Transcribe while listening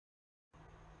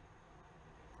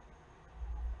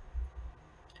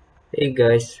Hey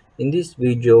guys, in this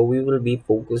video we will be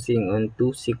focusing on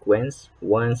two sequences.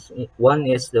 One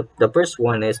is the first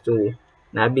one is to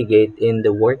navigate in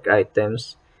the work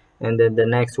items, and then the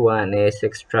next one is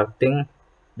extracting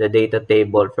the data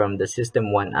table from the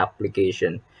System1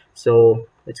 application. So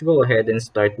let's go ahead and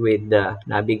start with the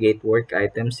navigate work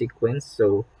item sequence.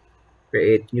 So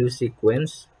create new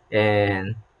sequence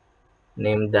and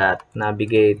name that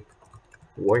navigate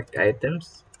work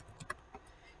items,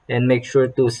 and make sure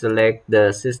to select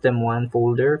the System1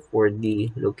 folder for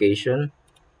the location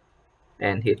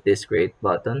and hit this create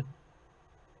button.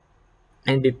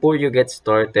 And before you get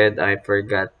started, I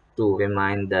forgot to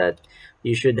remind that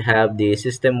you should have the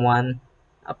System1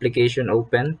 application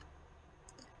open.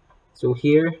 So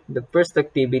here, the first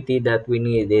activity that we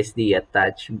need is the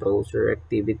attach browser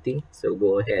activity. So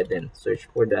go ahead and search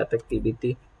for that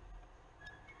activity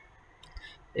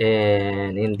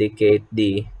and indicate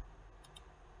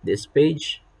this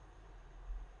page.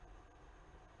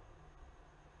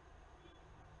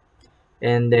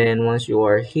 And then once you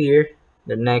are here,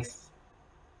 the next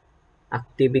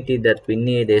activity that we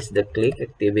need is the click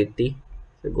activity.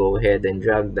 So go ahead and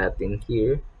drag that in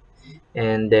here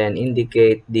and then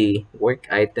indicate the work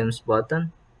items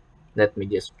button. Let me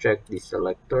just check the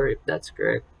selector if that's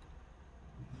correct.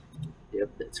 Yep,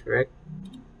 that's correct.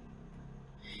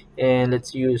 And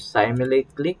let's use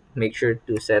simulate click. Make sure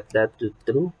to set that to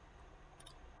true,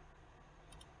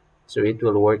 so it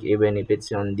will work even if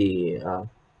it's on the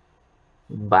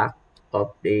back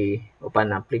of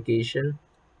an application.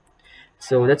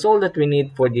 So that's all that we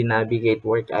need for the navigate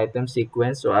work item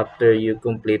sequence. So after you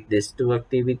complete this two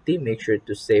activity, make sure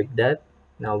to save that.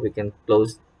 Now we can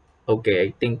close. Okay,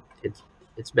 I think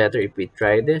it's better if we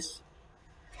try this.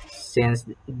 Since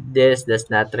this does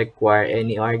not require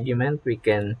any argument, we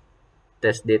can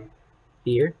test it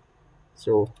here.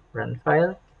 So run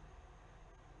file.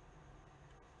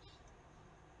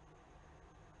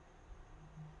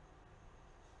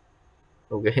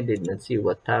 Okay, I did not see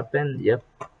what happened. Yep,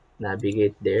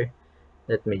 navigate there.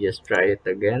 Let me just try it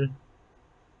again.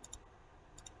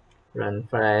 Run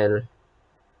file.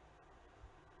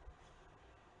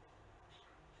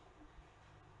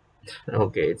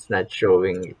 Okay, it's not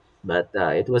showing, but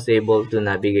it was able to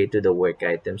navigate to the work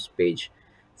items page.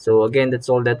 So again, that's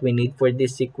all that we need for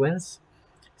this sequence.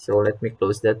 So let me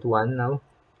close that one now.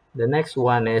 The next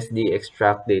one is the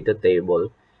extract data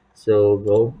table. So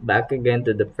go back again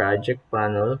to the project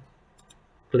panel,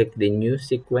 click the new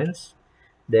sequence.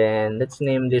 Then let's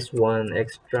name this one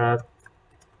extract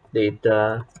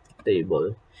data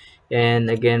table. And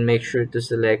again, make sure to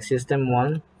select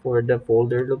System1 for the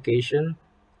folder location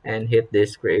and hit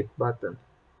this create button.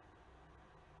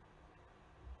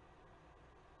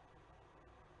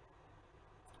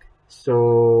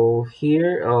 So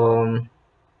here,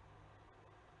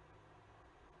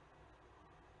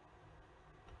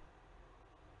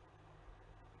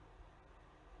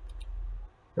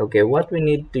 okay, what we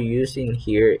need to use in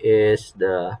here is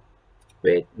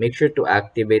make sure to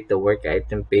activate the work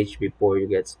item page before you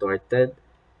get started.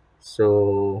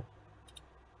 So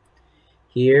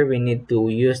here we need to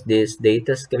use this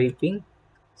data scraping.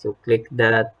 So click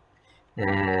that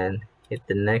and hit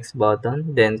the next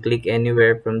button, then click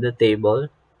anywhere from the table,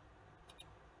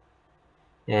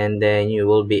 and then you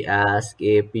will be asked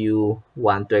if you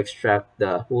want to extract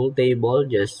the whole table.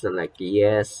 Just select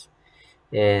yes,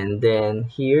 and then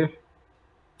here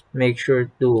make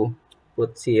sure to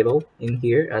put 0 in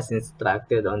here as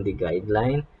instructed on the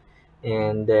guideline,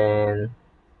 and then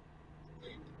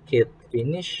hit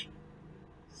finish.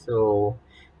 So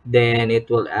then it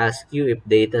will ask you if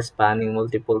data spanning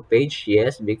multiple page.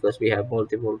 Yes, because we have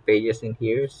multiple pages in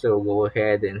here. So go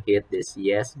ahead and hit this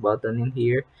yes button in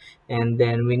here, and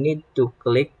then we need to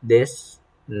click this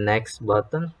next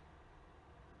button.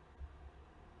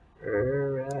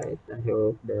 Alright, I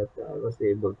hope that I was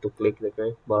able to click the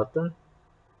correct button.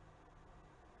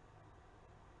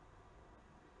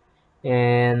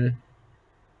 And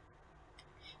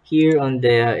here on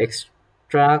the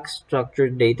extract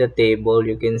structured data table,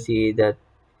 you can see that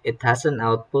it has an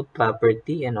output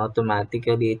property and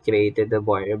automatically it created a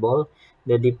variable.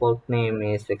 The default name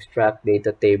is extract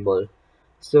data table.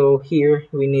 So here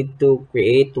we need to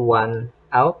create one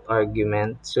out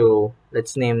argument. So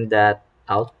let's name that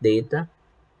out data,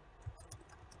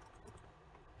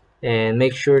 and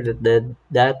make sure that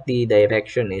the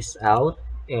direction is out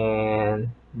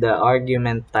and the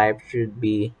argument type should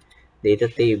be data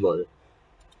table.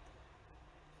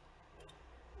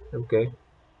 Okay,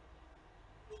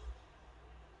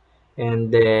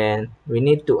 and then we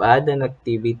need to add an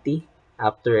activity.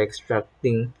 After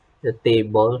extracting the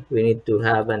table, we need to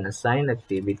have an assign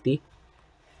activity.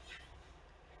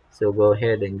 So go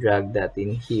ahead and drag that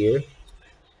in here.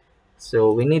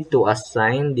 So we need to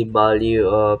assign the value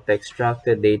of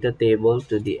extracted data table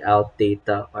to the out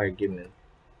data argument.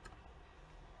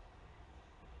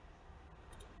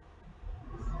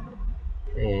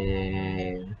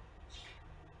 And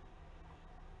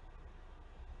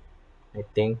I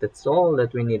think that's all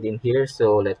that we need in here.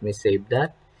 So let me save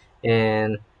that.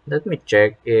 And let me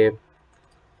check if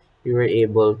we were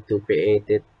able to create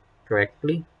it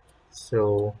correctly.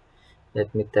 So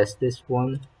let me test this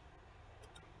one.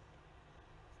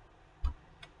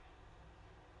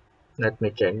 Let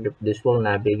me check if this will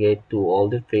navigate to all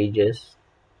the pages.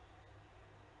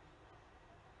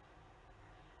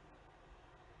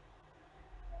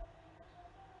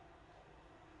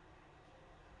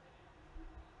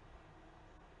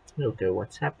 Okay,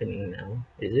 what's happening now?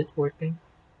 Is it working?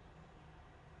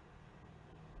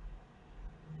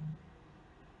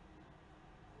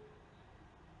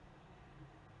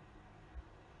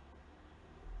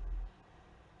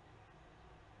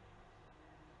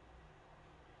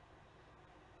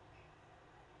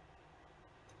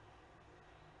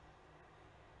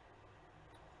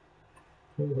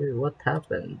 Wait, what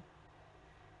happened?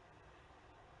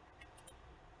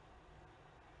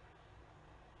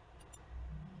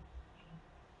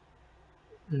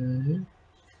 Mm-hmm.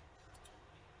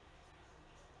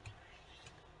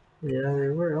 Yeah, we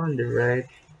were on the right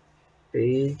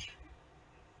page.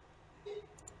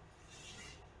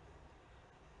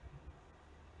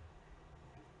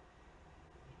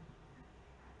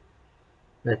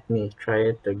 Let me try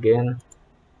it again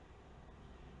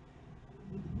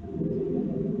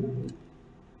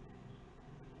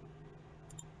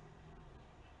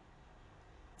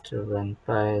to run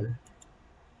file.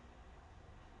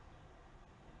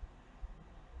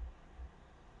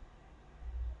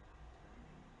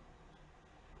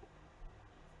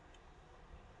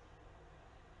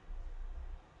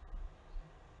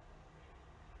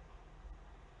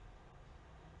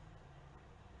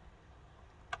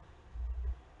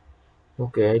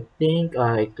 Okay, I think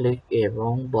I clicked a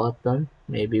wrong button.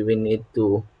 Maybe we need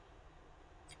to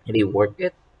rework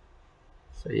it.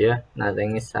 So yeah,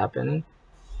 nothing is happening.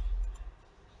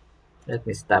 Let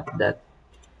me stop that.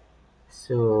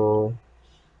 So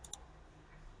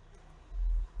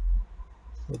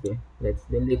okay, let's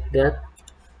delete that.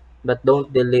 But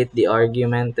don't delete the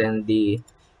argument and the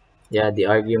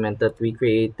argument that we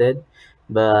created.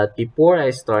 But before I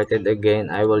started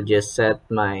again, I will just set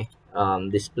my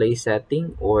display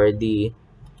setting or the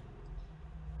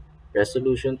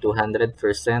resolution to 100%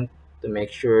 to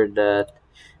make sure that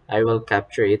I will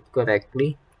capture it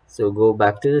correctly. So go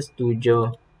back to the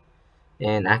studio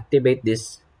and activate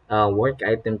this work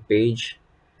item page.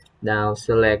 Now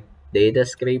select data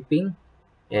scraping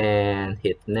and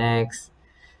hit next.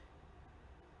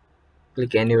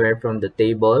 Click anywhere from the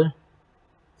table.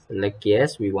 Select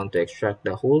yes, we want to extract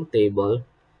the whole table.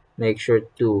 Make sure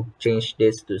to change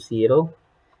this to 0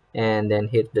 and then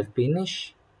hit the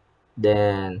finish.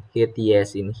 Then hit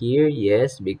yes in here,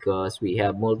 yes, because we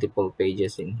have multiple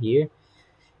pages in here.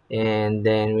 And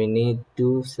then we need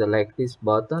to select this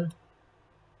button.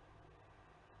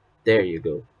 There you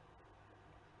go.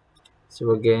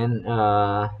 So again,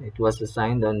 it was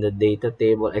assigned on the data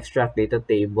table, extract data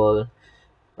table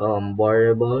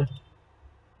variable.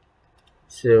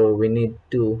 So we need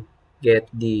to get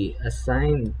the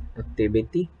assigned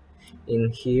activity in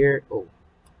here. Oh,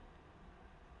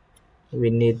 we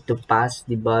need to pass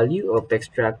the value of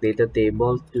extract data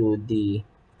table to the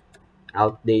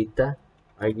out data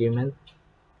argument,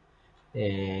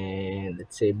 and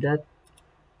let's save that.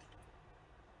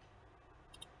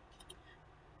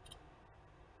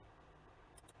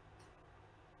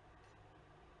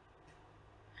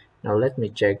 Now let me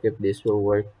check if this will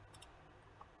work.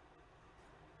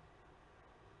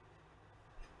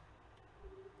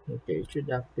 Okay, it should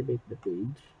activate the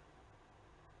page.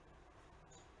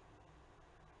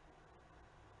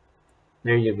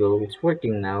 There you go, it's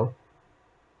working now.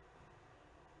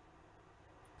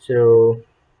 So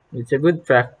it's a good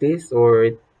practice,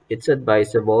 or it's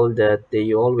advisable that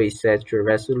you always set your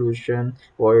resolution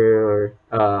or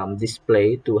your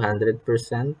display to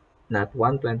 100%, not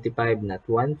 125, not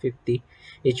 150.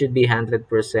 It should be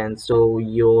 100%, so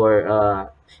your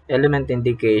element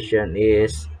indication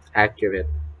is accurate.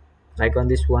 Like on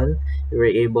this one, we were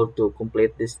able to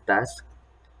complete this task.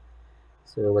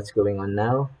 So what's going on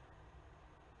now?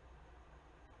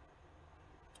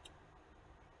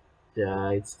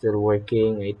 It's still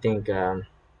working. I think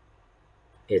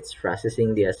it's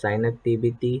processing the assigned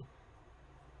activity.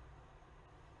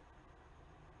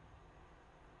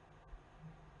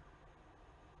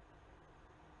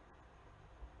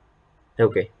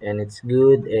 Okay, and it's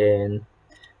good, and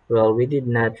well, we did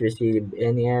not receive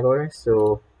any error,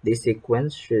 so this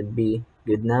sequence should be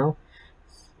good now.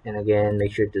 And again,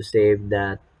 make sure to save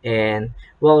that. And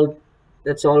well,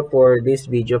 that's all for this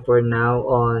video for now.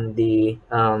 On the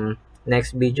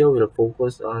next video, we'll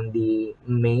focus on the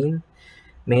main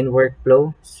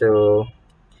workflow. So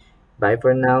bye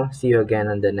for now, see you again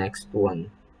on the next one.